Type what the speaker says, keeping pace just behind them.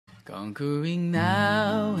Conquering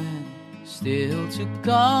now and still to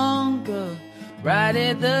conquer, right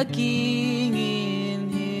at the King in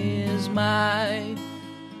his might,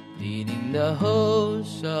 leading the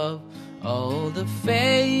hosts of all the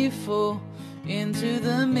faithful into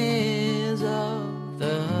the midst of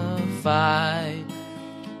the fight.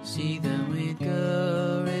 See them with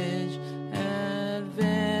courage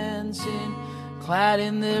advancing, clad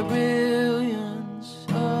in their brilliance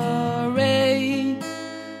array,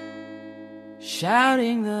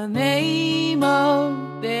 shouting the name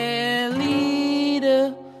of their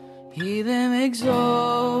leader. Hear them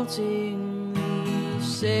exultingly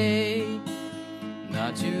say,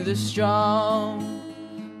 not to the strong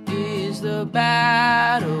is the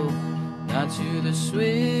battle, not to the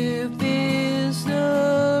swift is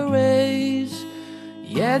the race,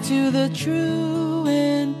 yet to the true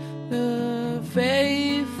and the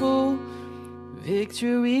faithful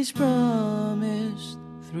victory's promised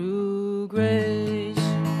through grace.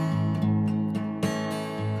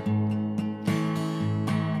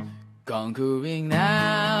 Conquering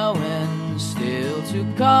now and still to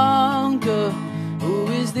conquer, who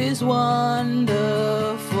is this wonderful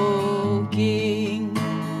King?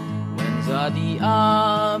 Whence are the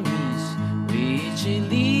armies which he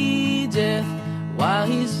leadeth, while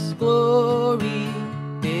his glory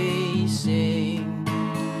they sing?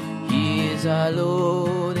 He is our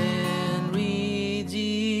Lord and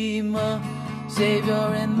Redeemer,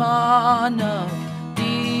 Savior and Monarch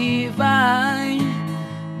divine.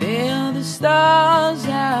 They are the stars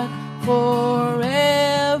that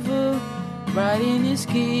forever bright in his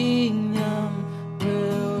kingdom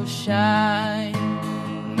will shine.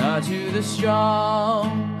 Not to the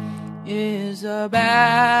strong is a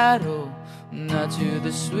battle, not to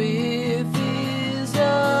the swift is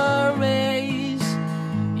a race,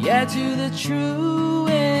 yet to the true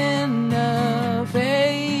and the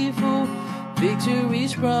faithful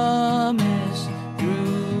victory's promised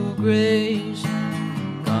through grace.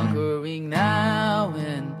 Conquering now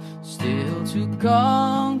and still to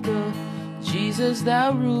conquer, Jesus,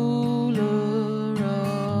 thou ruler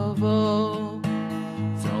of all.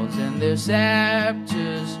 Thrones and their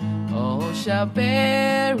scepters all shall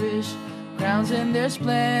perish, crowns and their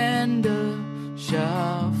splendor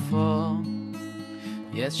shall fall.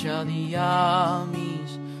 Yet shall the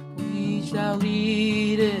armies which thou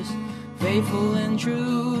leadest, faithful and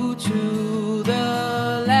true to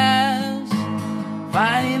the last,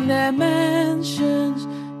 find in their mansions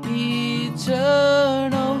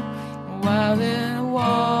eternal, while their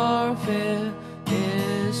warfare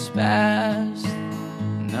is past.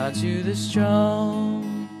 Not to the strong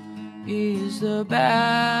is the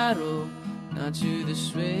battle, not to the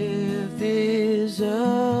swift is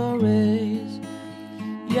a race,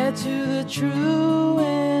 yet to the true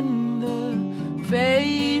and the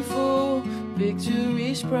faithful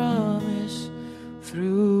victory's promise